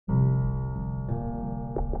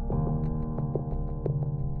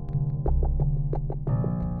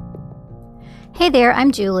Hey there,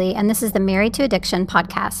 I'm Julie, and this is the Married to Addiction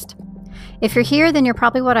podcast. If you're here, then you're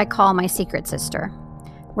probably what I call my secret sister.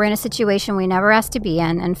 We're in a situation we never asked to be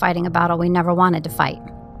in and fighting a battle we never wanted to fight.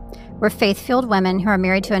 We're faith-filled women who are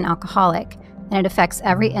married to an alcoholic, and it affects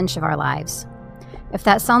every inch of our lives. If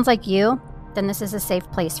that sounds like you, then this is a safe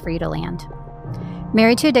place for you to land.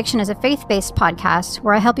 Married to Addiction is a faith-based podcast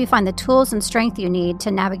where I help you find the tools and strength you need to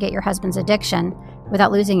navigate your husband's addiction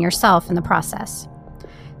without losing yourself in the process.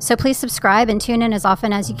 So please subscribe and tune in as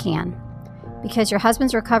often as you can, because your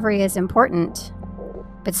husband's recovery is important,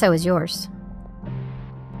 but so is yours.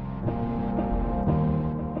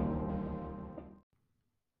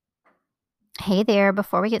 Hey there,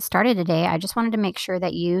 before we get started today, I just wanted to make sure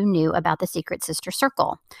that you knew about the Secret Sister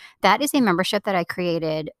Circle. That is a membership that I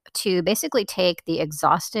created to basically take the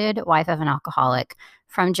exhausted wife of an alcoholic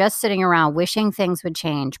from just sitting around wishing things would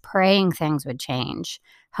change, praying things would change,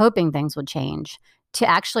 hoping things would change, to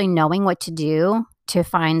actually knowing what to do to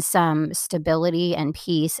find some stability and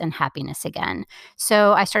peace and happiness again.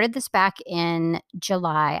 So I started this back in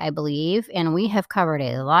July, I believe, and we have covered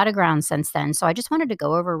a lot of ground since then. So I just wanted to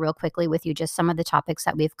go over real quickly with you just some of the topics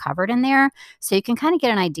that we've covered in there so you can kind of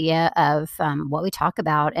get an idea of what we talk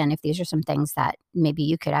about and if these are some things that maybe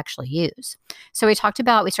you could actually use. So we started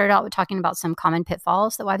out with talking about some common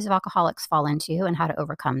pitfalls that wives of alcoholics fall into and how to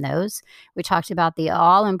overcome those. We talked about the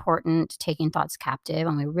all-important taking thoughts captive,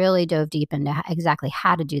 and we really dove deep into exactly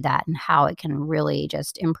how to do that and how it can really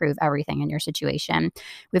just improve everything in your situation.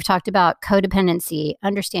 We've talked about codependency,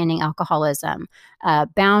 understanding alcoholism,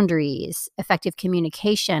 boundaries, effective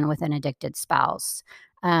communication with an addicted spouse.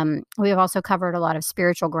 We have also covered a lot of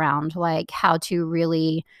spiritual ground, like how to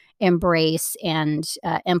really embrace and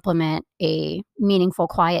implement a meaningful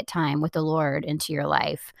quiet time with the Lord into your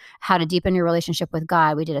life, how to deepen your relationship with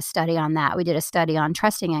God. We did a study on that. We did a study on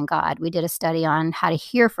trusting in God. We did a study on how to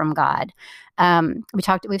hear from God. We've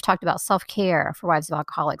talked about self-care for wives of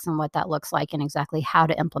alcoholics and what that looks like and exactly how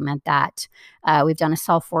to implement that. We've done a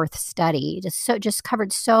self-worth study, just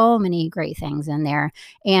covered so many great things in there.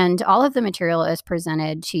 And all of the material is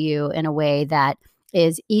presented to you in a way that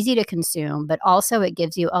is easy to consume, but also it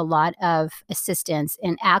gives you a lot of assistance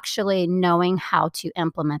in actually knowing how to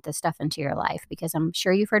implement this stuff into your life. Because I'm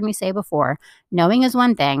sure you've heard me say before, knowing is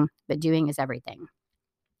one thing, but doing is everything.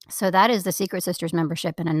 So that is the Secret Sisters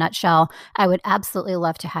membership in a nutshell. I would absolutely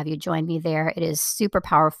love to have you join me there. It is super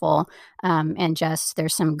powerful, and just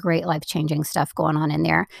there's some great life-changing stuff going on in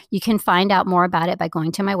there. You can find out more about it by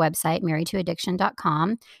going to my website,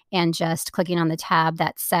 marriedtoaddiction.com, and just clicking on the tab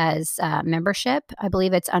that says membership. I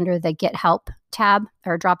believe it's under the Get Help tab,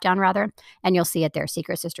 or drop down rather, and you'll see it there,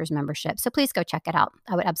 Secret Sisters membership. So please go check it out.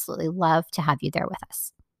 I would absolutely love to have you there with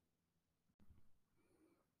us.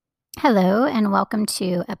 Hello, and welcome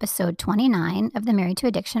to episode 29 of the Married to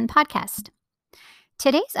Addiction podcast.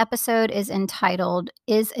 Today's episode is entitled,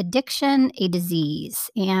 Is Addiction a Disease?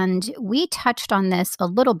 And we touched on this a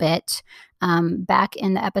little bit back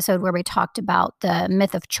in the episode where we talked about the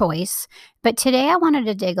myth of choice. But today I wanted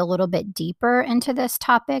to dig a little bit deeper into this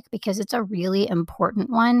topic because it's a really important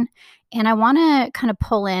one. And I want to kind of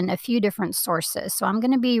pull in a few different sources. So I'm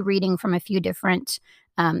going to be reading from a few different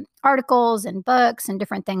articles and books and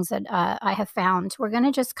different things that I have found. We're going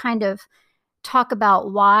to just kind of talk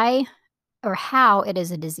about why or how it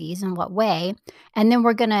is a disease, in what way. And then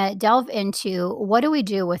we're going to delve into what do we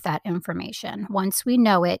do with that information? Once we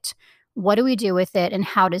know it, what do we do with it and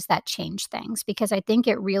how does that change things? Because I think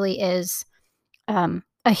it really is a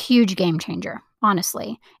huge game changer,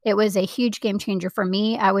 honestly. It was a huge game changer for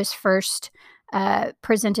me. I was first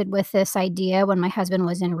presented with this idea when my husband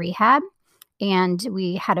was in rehab. And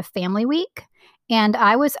we had a family week, and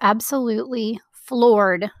I was absolutely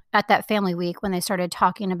floored at that family week when they started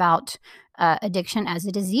talking about addiction as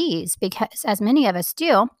a disease, because as many of us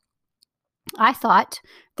do, I thought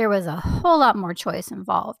there was a whole lot more choice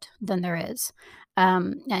involved than there is.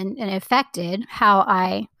 And it affected how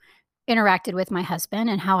I interacted with my husband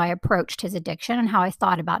and how I approached his addiction and how I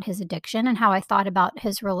thought about his addiction and how I thought about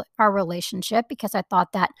our relationship, because I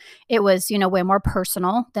thought that it was, way more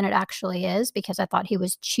personal than it actually is, because I thought he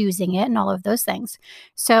was choosing it and all of those things.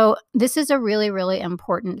 So this is a really, really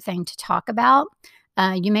important thing to talk about.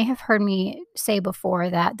 You may have heard me say before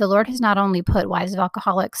that the Lord has not only put wives of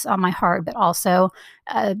alcoholics on my heart, but also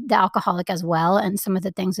the alcoholic as well, and some of the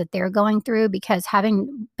things that they're going through, because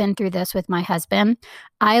having been through this with my husband,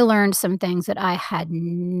 I learned some things that I had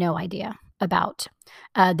no idea about.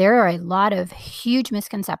 There are a lot of huge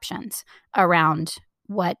misconceptions around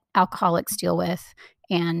what alcoholics deal with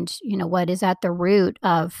and, what is at the root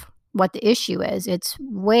of what the issue is. It's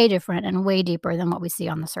way different and way deeper than what we see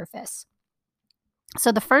on the surface.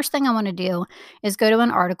 So the first thing I want to do is go to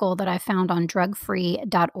an article that I found on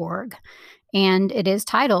drugfree.org, and it is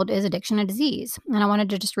titled, Is Addiction a Disease? And I wanted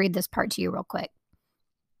to just read this part to you real quick.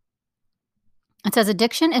 It says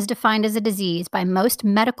addiction is defined as a disease by most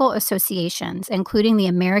medical associations, including the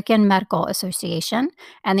American Medical Association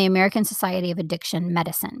and the American Society of Addiction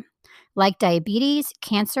Medicine. Like diabetes,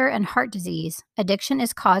 cancer, and heart disease, addiction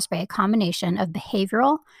is caused by a combination of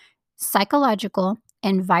behavioral, psychological,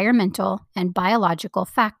 environmental, and biological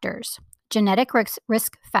factors. Genetic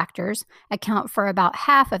risk factors account for about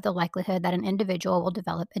half of the likelihood that an individual will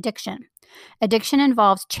develop addiction. Addiction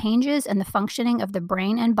involves changes in the functioning of the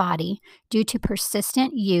brain and body due to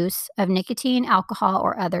persistent use of nicotine, alcohol,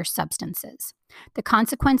 or other substances. The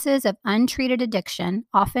consequences of untreated addiction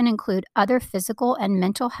often include other physical and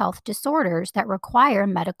mental health disorders that require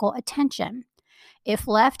medical attention. If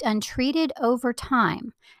left untreated over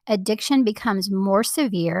time, addiction becomes more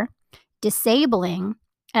severe, disabling,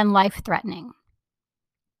 and life-threatening.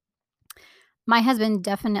 My husband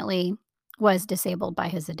definitely was disabled by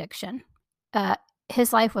his addiction.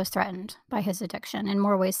 His life was threatened by his addiction in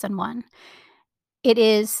more ways than one. It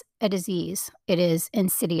is a disease. It is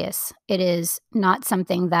insidious. It is not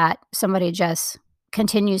something that somebody just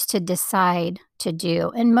continues to decide to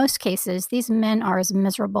do. In most cases, these men are as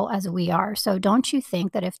miserable as we are. So don't you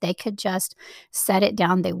think that if they could just set it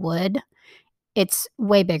down, they would? It's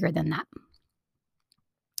way bigger than that.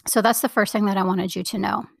 So that's the first thing that I wanted you to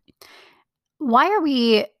know. Why are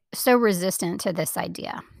we so resistant to this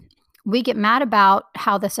idea? We get mad about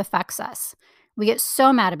how this affects us. We get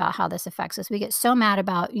so mad about how this affects us. We get so mad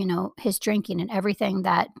about, his drinking and everything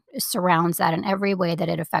that surrounds that in every way that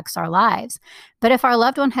it affects our lives. But if our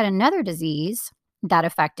loved one had another disease that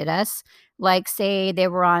affected us, like say they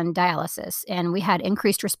were on dialysis and we had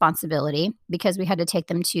increased responsibility because we had to take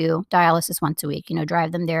them to dialysis once a week,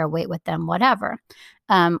 drive them there, wait with them, whatever.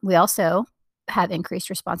 We also have increased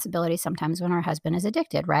responsibility sometimes when our husband is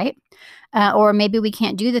addicted, right? Or maybe we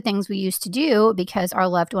can't do the things we used to do because our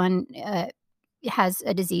loved one has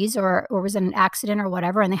a disease or was in an accident or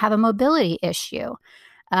whatever, and they have a mobility issue.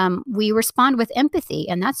 We respond with empathy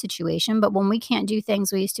in that situation, but when we can't do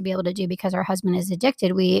things we used to be able to do because our husband is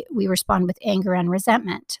addicted, we respond with anger and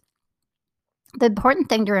resentment. The important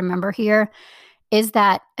thing to remember here is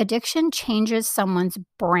that addiction changes someone's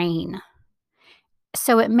brain.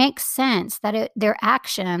 So it makes sense that their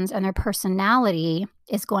actions and their personality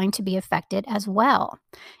is going to be affected as well.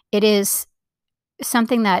 It is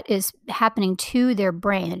something that is happening to their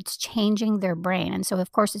brain. It's changing their brain. And so,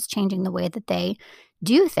 of course, it's changing the way that they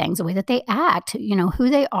do things, the way that they act, who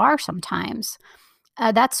they are sometimes.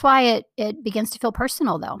 That's why it begins to feel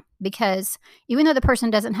personal, though, because even though the person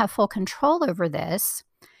doesn't have full control over this,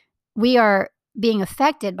 we are being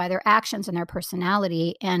affected by their actions and their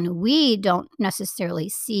personality, and we don't necessarily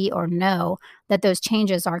see or know that those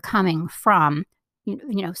changes are coming from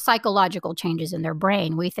psychological changes in their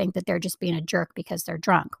brain. We think that they're just being a jerk because they're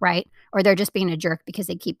drunk, right? Or they're just being a jerk because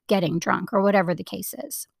they keep getting drunk, or whatever the case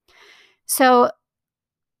is. So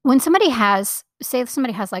when somebody has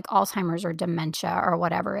like Alzheimer's or dementia or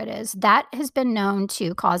whatever it is, that has been known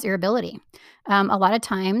to cause irritability. A lot of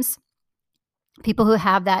times, people who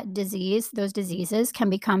have that disease, those diseases can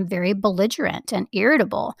become very belligerent and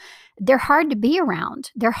irritable. They're hard to be around.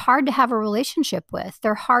 They're hard to have a relationship with.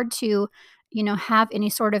 They're hard to have any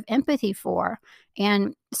sort of empathy for.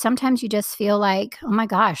 And sometimes you just feel like, oh my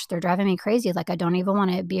gosh, they're driving me crazy. Like I don't even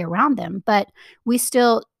want to be around them. But we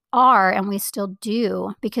still are, and we still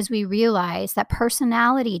do, because we realize that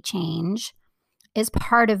personality change is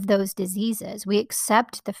part of those diseases. We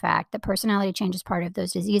accept the fact that personality change is part of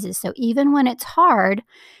those diseases. So even when it's hard,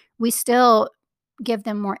 we still give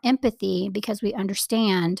them more empathy because we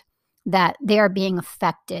understand that they are being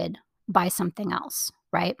affected by something else,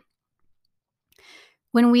 right?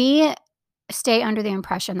 When we stay under the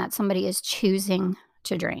impression that somebody is choosing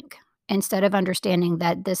to drink, instead of understanding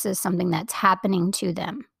that this is something that's happening to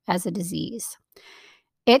them as a disease,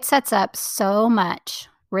 it sets up so much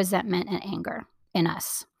resentment and anger in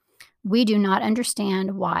us. We do not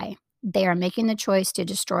understand why they are making the choice to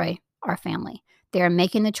destroy our family. They are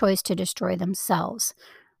making the choice to destroy themselves.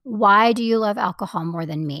 Why do you love alcohol more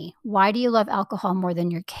than me? Why do you love alcohol more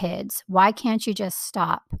than your kids? Why can't you just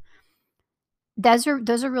stop? Those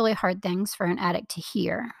are really hard things for an addict to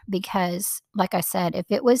hear because, like I said, if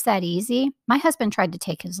it was that easy, my husband tried to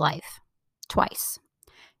take his life twice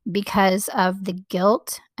because of the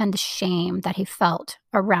guilt and the shame that he felt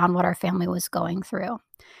around what our family was going through.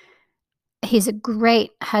 He's a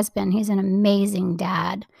great husband. He's an amazing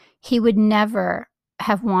dad. He would never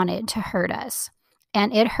have wanted to hurt us.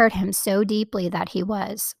 And it hurt him so deeply that he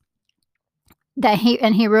was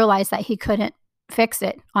he realized that he couldn't fix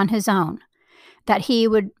it on his own, that he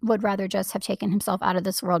would rather just have taken himself out of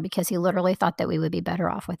this world because he literally thought that we would be better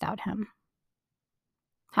off without him.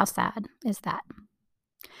 How sad is that?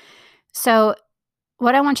 So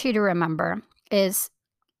what I want you to remember is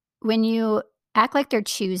when you act like they're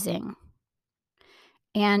choosing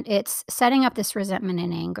and it's setting up this resentment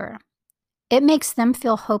and anger, it makes them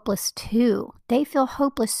feel hopeless too. They feel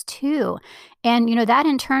hopeless too. And, that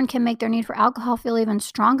in turn can make their need for alcohol feel even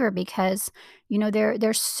stronger because,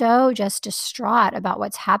 they're so just distraught about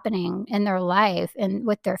what's happening in their life and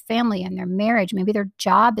with their family and their marriage. Maybe their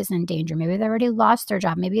job is in danger. Maybe they already lost their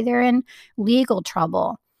job. Maybe they're in legal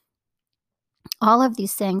trouble. All of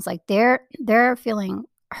these things, like they're feeling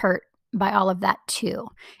hurt by all of that too.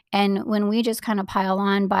 And when we just kind of pile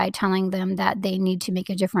on by telling them that they need to make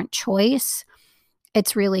a different choice,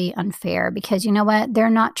 it's really unfair because you know what? They're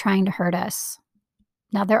not trying to hurt us.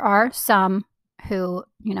 Now, there are some who,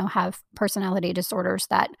 have personality disorders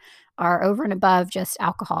that are over and above just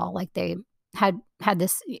alcohol, like they had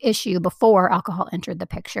this issue before alcohol entered the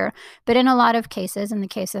picture. But in a lot of cases, in the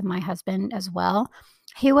case of my husband as well,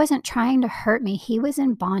 he wasn't trying to hurt me. He was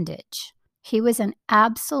in bondage. He was in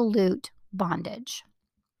absolute bondage.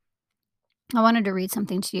 I wanted to read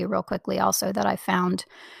something to you real quickly also that I found,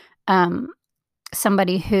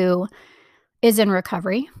 somebody who is in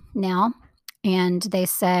recovery now. And they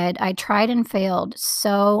said, I tried and failed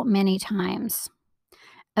so many times.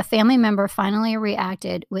 A family member finally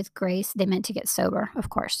reacted with grace. They meant to get sober, of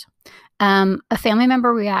course. A family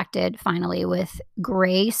member reacted finally with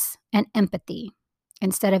grace and empathy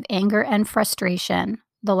instead of anger and frustration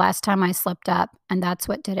the last time I slipped up. And that's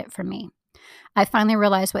what did it for me. I finally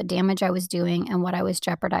realized what damage I was doing and what I was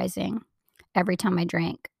jeopardizing every time I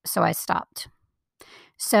drank. So I stopped.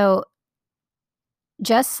 So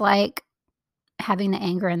just like having the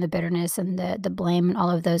anger and the bitterness and the blame and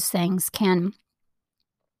all of those things can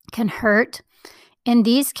hurt, in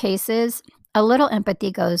these cases, a little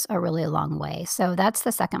empathy goes a really long way. So that's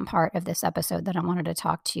the second part of this episode that I wanted to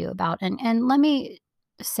talk to you about. And let me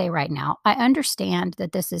say right now, I understand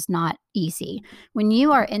that this is not easy. When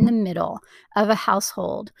you are in the middle of a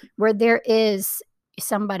household where there is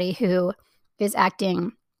somebody who is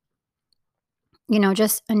acting,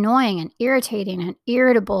 just annoying and irritating and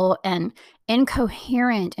irritable and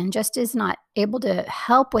incoherent and just is not able to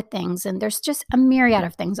help with things. And there's just a myriad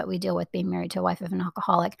of things that we deal with being married to a wife of an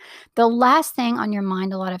alcoholic. The last thing on your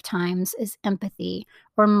mind a lot of times is empathy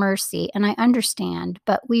or mercy. And I understand,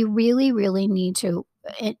 but we really, really need to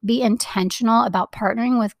be intentional about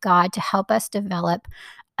partnering with God to help us develop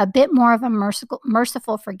a bit more of a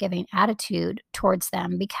merciful, forgiving attitude towards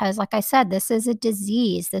them. Because like I said, this is a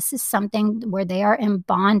disease. This is something where they are in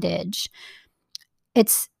bondage.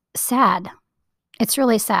 It's sad. It's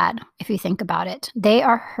really sad if you think about it. They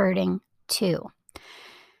are hurting too.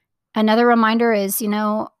 Another reminder is,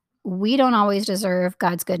 we don't always deserve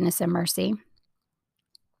God's goodness and mercy.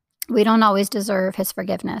 We don't always deserve his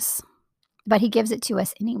forgiveness, but he gives it to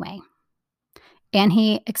us anyway. And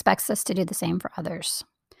he expects us to do the same for others.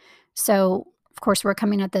 So, of course, we're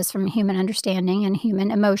coming at this from human understanding and human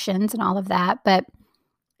emotions and all of that, but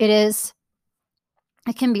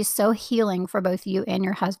it can be so healing for both you and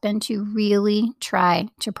your husband to really try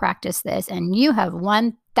to practice this. And you have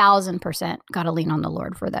 1,000% got to lean on the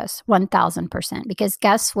Lord for this, 1,000%, because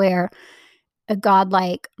guess where a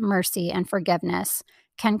godlike mercy and forgiveness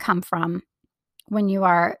can come from when you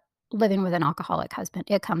are living with an alcoholic husband.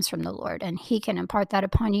 It comes from the Lord, and he can impart that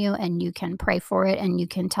upon you, and you can pray for it, and you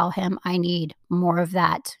can tell him, I need more of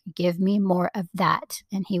that. Give me more of that,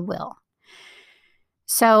 and he will.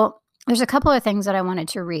 So there's a couple of things that I wanted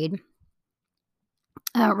to read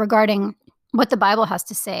regarding what the Bible has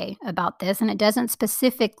to say about this, and it doesn't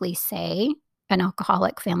specifically say an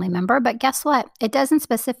alcoholic family member, but guess what? It doesn't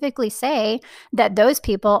specifically say that those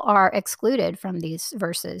people are excluded from these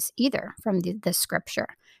verses either, from the scripture.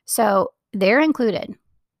 So they're included.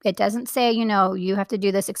 It doesn't say, you have to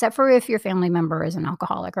do this except for if your family member is an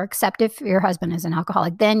alcoholic, or except if your husband is an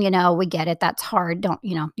alcoholic. Then, we get it. That's hard.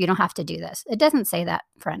 You don't have to do this. It doesn't say that,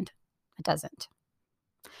 friend. It doesn't.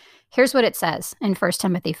 Here's what it says in 1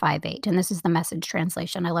 Timothy 5:8, and this is the Message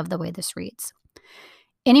translation. I love the way this reads.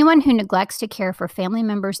 Anyone who neglects to care for family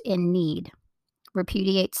members in need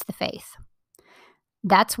repudiates the faith.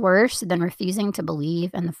 That's worse than refusing to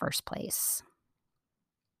believe in the first place.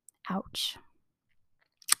 Ouch.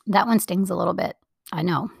 That one stings a little bit, I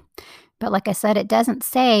know. But like I said, it doesn't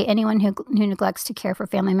say anyone who neglects to care for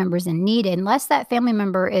family members in need, unless that family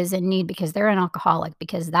member is in need because they're an alcoholic,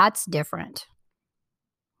 because that's different.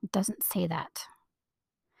 It doesn't say that.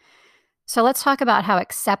 So let's talk about how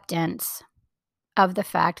acceptance of the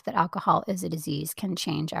fact that alcohol is a disease can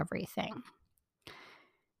change everything.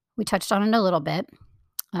 We touched on it a little bit.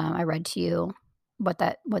 I read to you what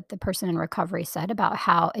the person in recovery said about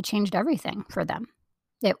how it changed everything for them.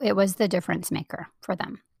 It was the difference maker for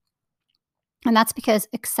them. And that's because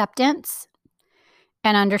acceptance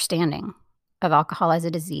and understanding of alcohol as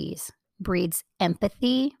a disease breeds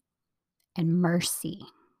empathy and mercy.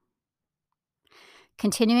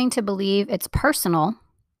 Continuing to believe it's personal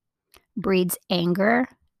breeds anger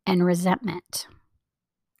and resentment.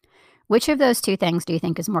 Which of those two things do you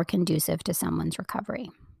think is more conducive to someone's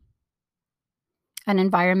recovery? An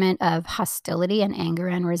environment of hostility and anger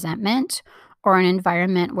and resentment, or an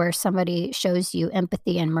environment where somebody shows you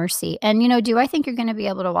empathy and mercy? And, do I think you're going to be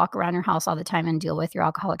able to walk around your house all the time and deal with your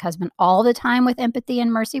alcoholic husband all the time with empathy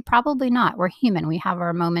and mercy? Probably not. We're human. We have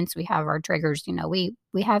our moments. We have our triggers.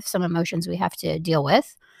 We have some emotions we have to deal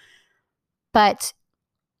with. But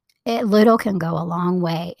little can go a long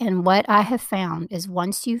way. And what I have found is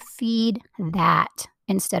once you feed that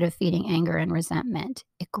instead of feeding anger and resentment,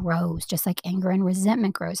 it grows just like anger and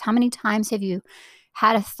resentment grows. How many times have you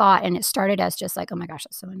had a thought and it started as just like, oh my gosh,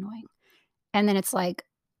 that's so annoying. And then it's like,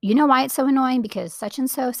 you know why it's so annoying? Because such and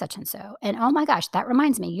so, such and so. And oh my gosh, that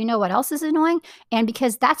reminds me, you know what else is annoying? And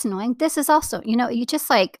because that's annoying, this is also, you just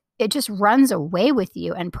like, it just runs away with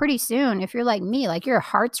you. And pretty soon, if you're like me, like your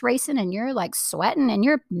heart's racing and you're like sweating and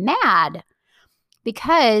you're mad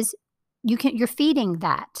because you're feeding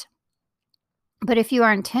that. But if you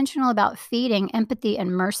are intentional about feeding empathy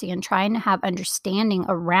and mercy and trying to have understanding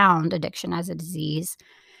around addiction as a disease,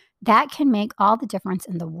 that can make all the difference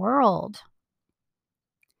in the world.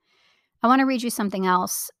 I want to read you something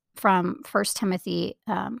else from 1 Timothy.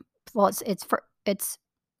 It's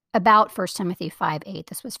about 1 Timothy 5:8.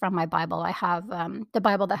 This was from my Bible. I have the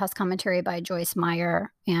Bible that has commentary by Joyce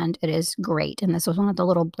Meyer, and it is great. And this was one of the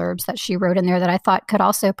little blurbs that she wrote in there that I thought could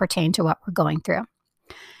also pertain to what we're going through.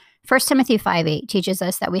 1 Timothy 5:8 teaches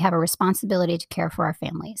us that we have a responsibility to care for our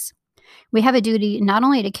families. We have a duty not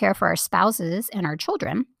only to care for our spouses and our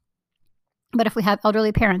children, but if we have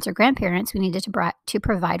elderly parents or grandparents, we need to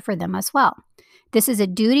provide for them as well. This is a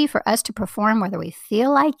duty for us to perform whether we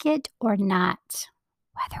feel like it or not.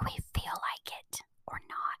 Whether we feel like it or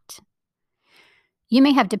not. You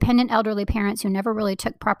may have dependent elderly parents who never really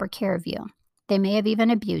took proper care of you. They may have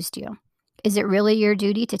even abused you. Is it really your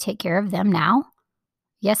duty to take care of them now?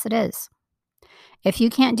 Yes, it is. If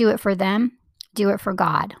you can't do it for them, do it for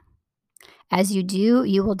God. As you do,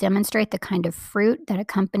 you will demonstrate the kind of fruit that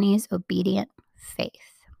accompanies obedient faith.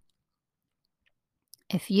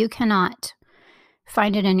 If you cannot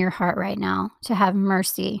find it in your heart right now to have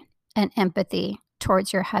mercy and empathy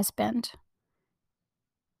towards your husband,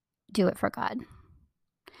 do it for God.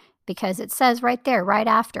 Because it says right there, right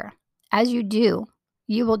after, as you do,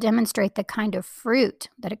 you will demonstrate the kind of fruit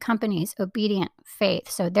that accompanies obedient faith.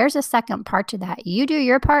 So there's a second part to that. You do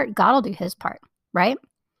your part, God will do his part, right?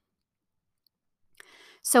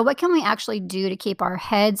 So what can we actually do to keep our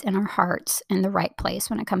heads and our hearts in the right place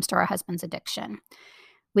when it comes to our husband's addiction?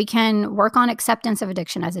 We can work on acceptance of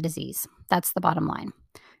addiction as a disease. That's the bottom line.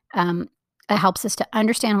 It helps us to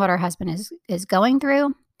understand what our husband is going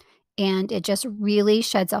through, and it just really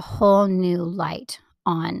sheds a whole new light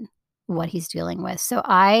on what he's dealing with. So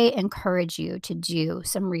I encourage you to do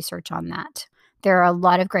some research on that. There are a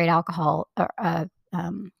lot of great alcohol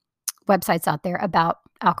websites out there about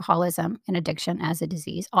alcoholism and addiction as a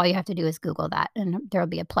disease. All you have to do is Google that, and there'll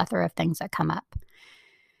be a plethora of things that come up.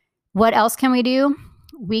 What else can we do?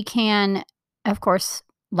 We can, of course,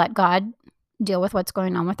 let God deal with what's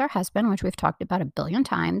going on with our husband, which we've talked about a billion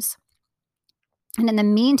times. And in the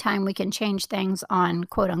meantime, we can change things on,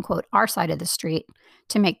 quote unquote, our side of the street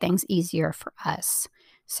to make things easier for us.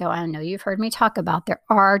 So I know you've heard me talk about there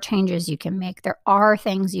are changes you can make. There are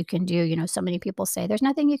things you can do. So many people say there's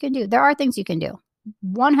nothing you can do. There are things you can do.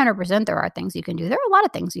 100% there are things you can do. There are a lot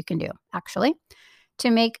of things you can do, actually,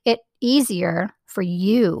 to make it easier for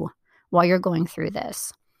you while you're going through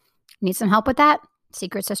this. Need some help with that?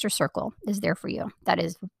 Secret Sister Circle is there for you. That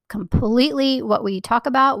is completely what we talk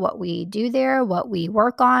about, what we do there, what we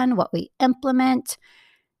work on, what we implement.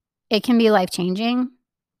 It can be life-changing.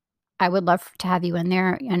 I would love to have you in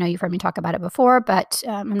there. I know you've heard me talk about it before, but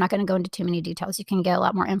I'm not going to go into too many details. You can get a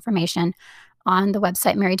lot more information on the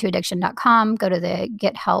website, marriedtoaddiction.com. Go to the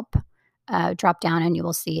Get Help drop down, and you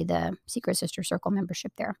will see the Secret Sister Circle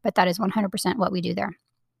membership there. But that is 100% what we do there.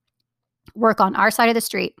 Work on our side of the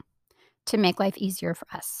street to make life easier for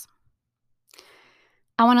us.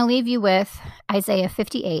 I want to leave you with Isaiah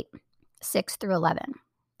 58, 6 through 11.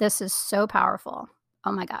 This is so powerful.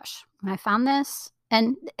 Oh my gosh. When I found this,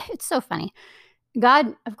 and it's so funny.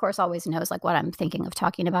 God, of course, always knows like what I'm thinking of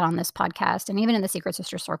talking about on this podcast, and even in the Secret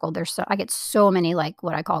Sister Circle, I get so many like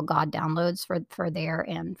what I call God downloads for there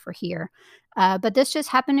and for here. But this just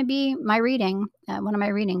happened to be my reading, one of my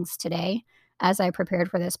readings today, as I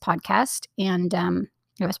prepared for this podcast, and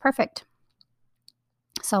it was perfect.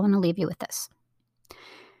 So I want to leave you with this: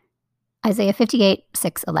 Isaiah 58,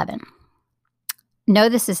 6, 11. No,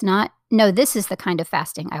 this is the kind of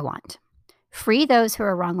fasting I want. Free those who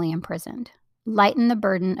are wrongly imprisoned. Lighten the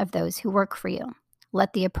burden of those who work for you.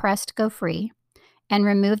 Let the oppressed go free, and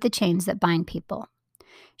remove the chains that bind people.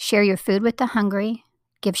 Share your food with the hungry.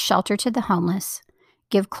 Give shelter to the homeless.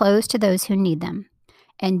 Give clothes to those who need them.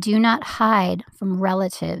 And do not hide from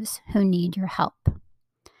relatives who need your help.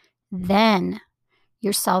 Then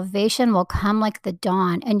your salvation will come like the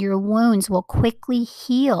dawn, and your wounds will quickly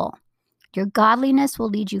heal. Your godliness will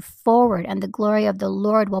lead you forward, and the glory of the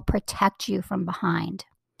Lord will protect you from behind.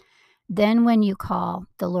 Then when you call,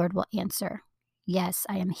 the Lord will answer. Yes,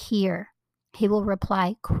 I am here. He will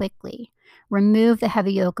reply quickly. Remove the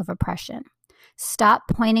heavy yoke of oppression. Stop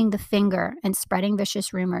pointing the finger and spreading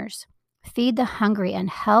vicious rumors. Feed the hungry and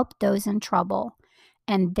help those in trouble.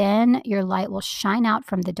 And then your light will shine out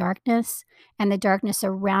from the darkness, and the darkness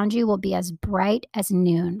around you will be as bright as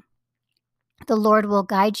noon. The Lord will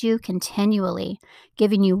guide you continually,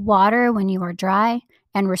 giving you water when you are dry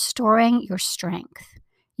and restoring your strength.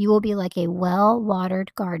 You will be like a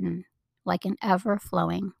well-watered garden, like an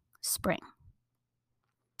ever-flowing spring.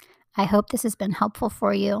 I hope this has been helpful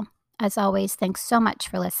for you. As always, thanks so much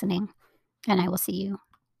for listening, and I will see you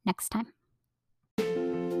next time.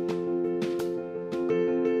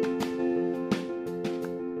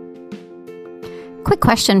 Quick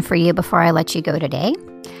question for you before I let you go today.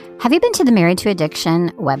 Have you been to the Married to Addiction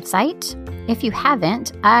website? If you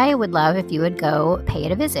haven't, I would love if you would go pay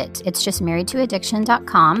it a visit. It's just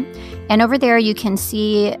marriedtoaddiction.com. And over there, you can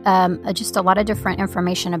see just a lot of different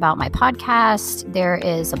information about my podcast. There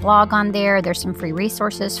is a blog on there. There's some free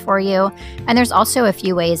resources for you. And there's also a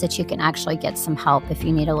few ways that you can actually get some help if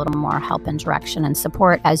you need a little more help and direction and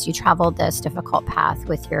support as you travel this difficult path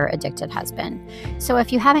with your addicted husband. So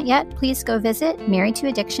if you haven't yet, please go visit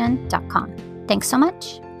marriedtoaddiction.com. Thanks so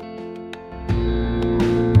much.